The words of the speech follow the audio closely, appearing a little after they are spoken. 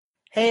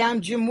Hey,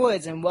 I'm Jim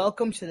Woods, and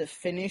welcome to the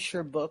Finish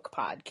Your Book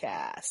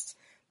podcast.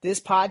 This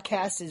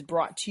podcast is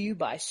brought to you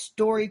by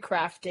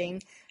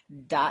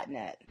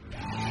StoryCrafting.net.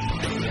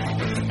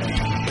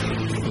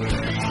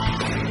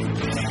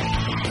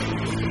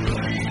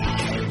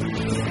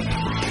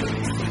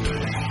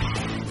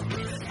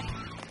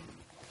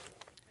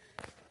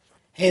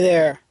 Hey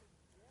there.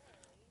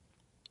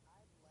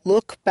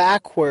 Look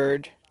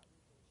backward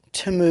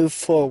to move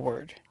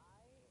forward.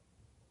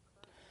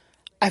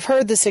 I've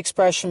heard this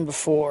expression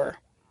before,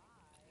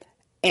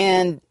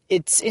 and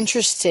it's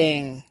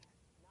interesting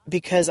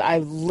because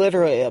I'm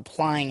literally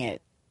applying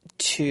it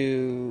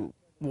to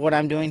what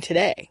I'm doing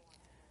today.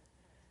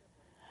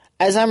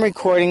 As I'm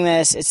recording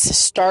this, it's the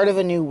start of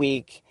a new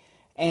week,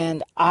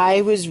 and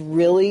I was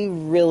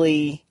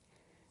really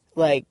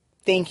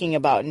thinking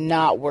about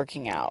not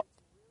working out.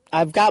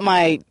 I've got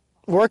my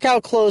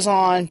workout clothes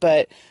on,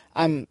 but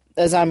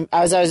as I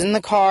was in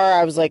the car,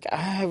 I was like,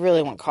 I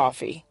really want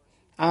coffee.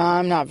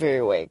 I'm not very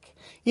awake.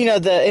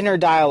 The inner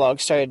dialogue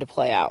started to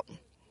play out.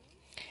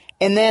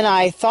 And then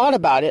I thought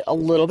about it a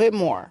little bit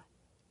more.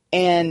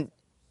 And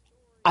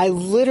I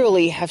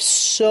literally have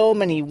so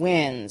many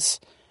wins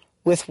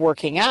with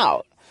working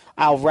out.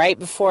 I'll write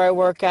before I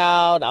work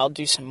out. I'll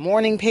do some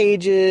morning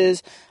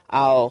pages.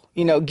 I'll,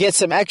 get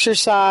some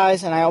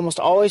exercise, and I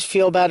almost always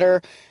feel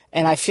better.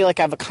 And I feel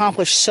like I've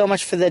accomplished so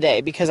much for the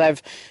day because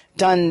I've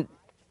accomplished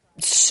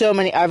so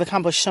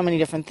many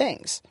different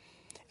things.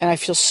 And I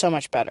feel so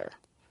much better.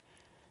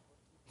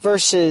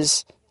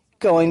 Versus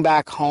going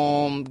back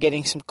home,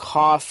 getting some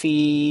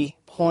coffee,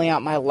 pulling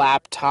out my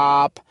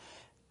laptop,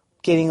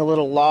 getting a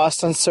little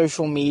lost on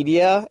social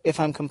media, if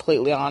I'm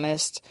completely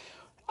honest.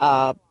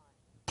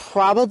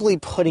 Probably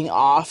putting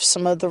off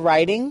some of the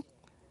writing,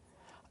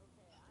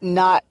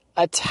 not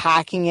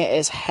attacking it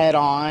as head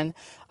on,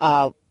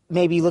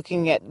 maybe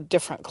looking at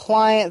different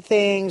client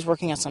things,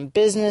 working on some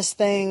business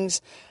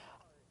things,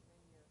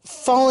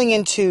 falling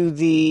into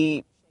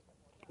the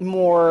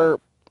more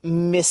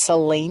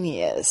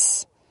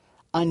miscellaneous,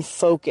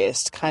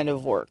 unfocused kind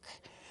of work.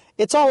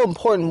 It's all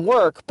important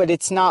work, but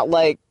it's not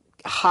like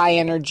high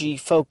energy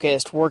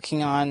focused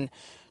working on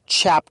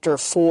chapter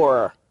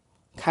 4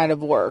 kind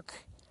of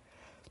work.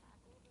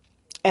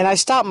 And I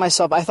stopped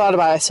myself. I thought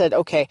about it. I said,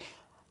 okay,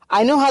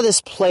 I know how this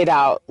played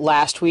out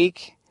last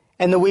week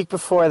and the week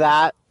before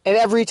that, and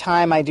every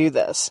time I do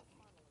this.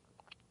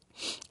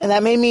 And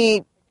that made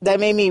me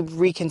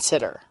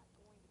reconsider.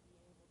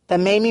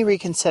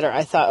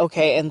 I thought,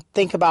 okay, and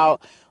think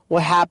about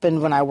what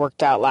happened when I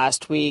worked out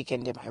last week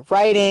and did my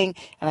writing,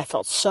 and I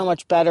felt so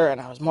much better,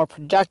 and I was more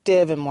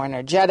productive and more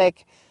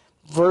energetic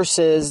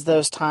versus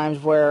those times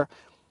where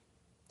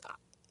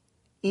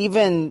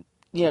even,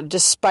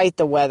 despite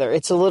the weather,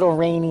 it's a little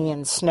rainy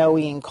and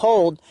snowy and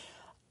cold,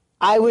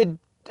 I'd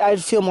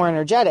feel more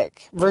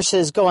energetic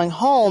versus going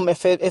home.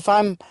 If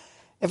I'm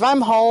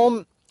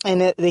home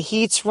and the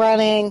heat's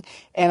running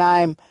and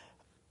I'm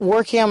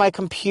working on my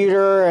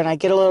computer and I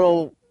get a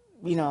little,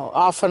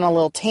 off on a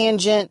little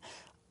tangent,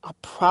 I'll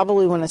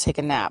probably want to take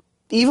a nap.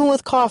 Even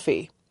with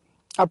coffee,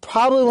 I'll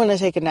probably want to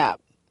take a nap.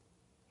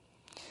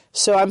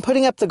 So I'm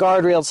putting up the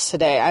guardrails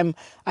today. I'm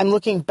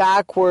looking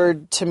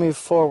backward to move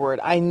forward.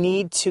 I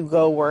need to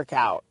go work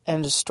out.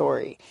 End of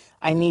story.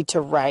 I need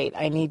to write.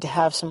 I need to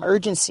have some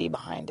urgency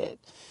behind it.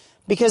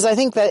 Because I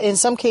think that in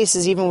some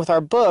cases, even with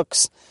our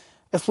books,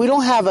 if we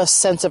don't have a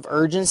sense of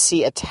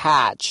urgency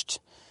attached,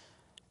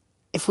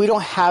 if we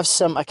don't have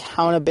some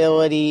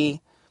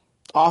accountability,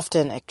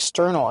 often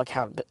external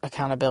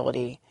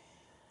accountability,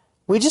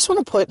 we just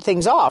want to put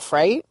things off,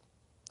 right?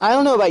 I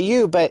don't know about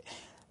you, but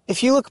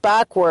if you look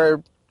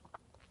backward,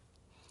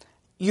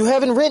 you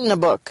haven't written a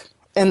book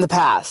in the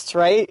past,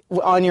 right?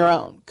 On your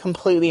own,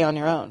 completely on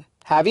your own.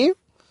 Have you?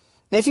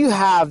 And if you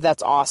have,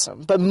 that's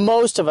awesome. But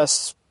most of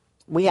us,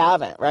 we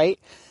haven't, right?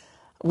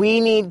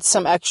 We need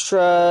some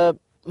extra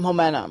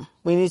momentum.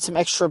 We need some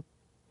extra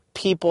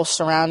people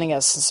surrounding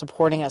us and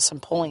supporting us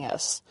and pulling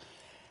us.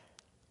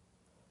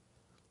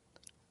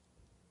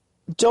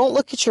 Don't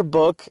look at your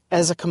book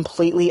as a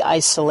completely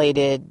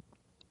isolated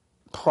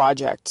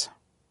project.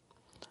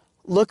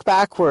 Look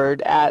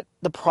backward at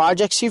the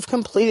projects you've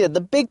completed,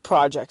 the big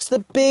projects, the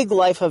big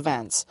life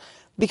events,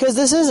 because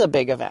this is a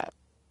big event.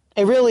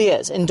 It really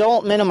is. And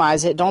don't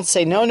minimize it. Don't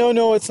say,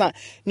 no, it's not.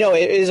 No,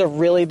 it is a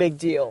really big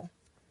deal.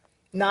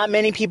 Not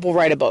many people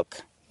write a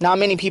book. Not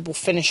many people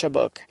finish a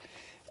book.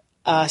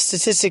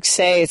 Statistics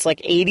say it's like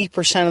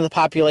 80% of the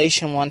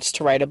population wants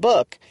to write a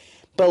book,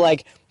 but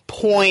like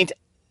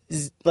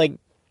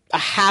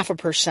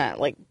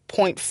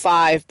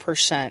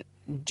 0.5%,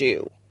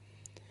 do.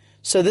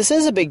 So this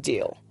is a big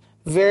deal.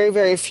 Very,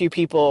 very few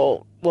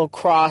people will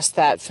cross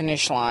that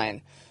finish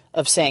line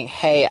of saying,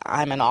 hey,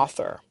 I'm an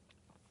author.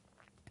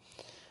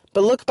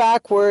 But look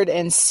backward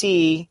and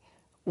see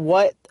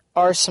what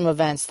are some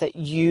events that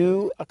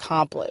you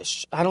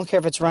accomplished. I don't care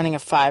if it's running a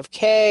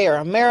 5K or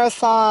a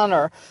marathon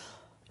or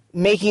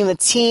making the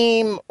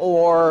team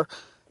or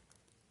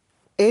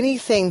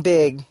anything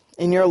big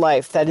in your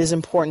life that is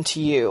important to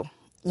you.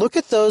 Look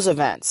at those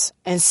events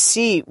and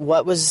see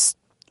what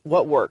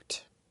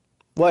worked.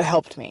 What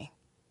helped me?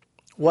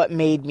 What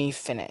made me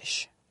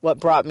finish? What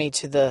brought me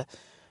to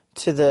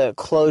the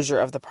closure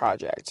of the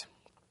project?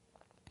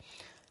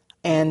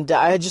 And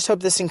I just hope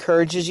this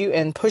encourages you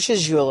and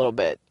pushes you a little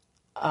bit.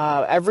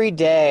 Every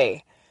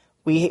day,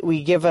 we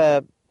have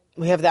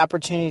the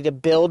opportunity to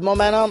build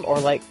momentum or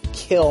like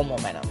kill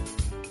momentum.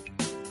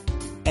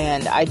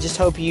 And I just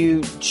hope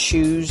you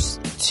choose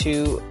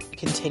to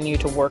continue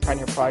to work on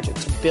your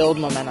project, to build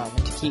momentum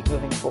and to keep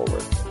moving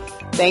forward.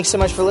 Thanks so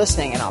much for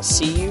listening, and I'll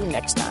see you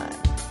next time.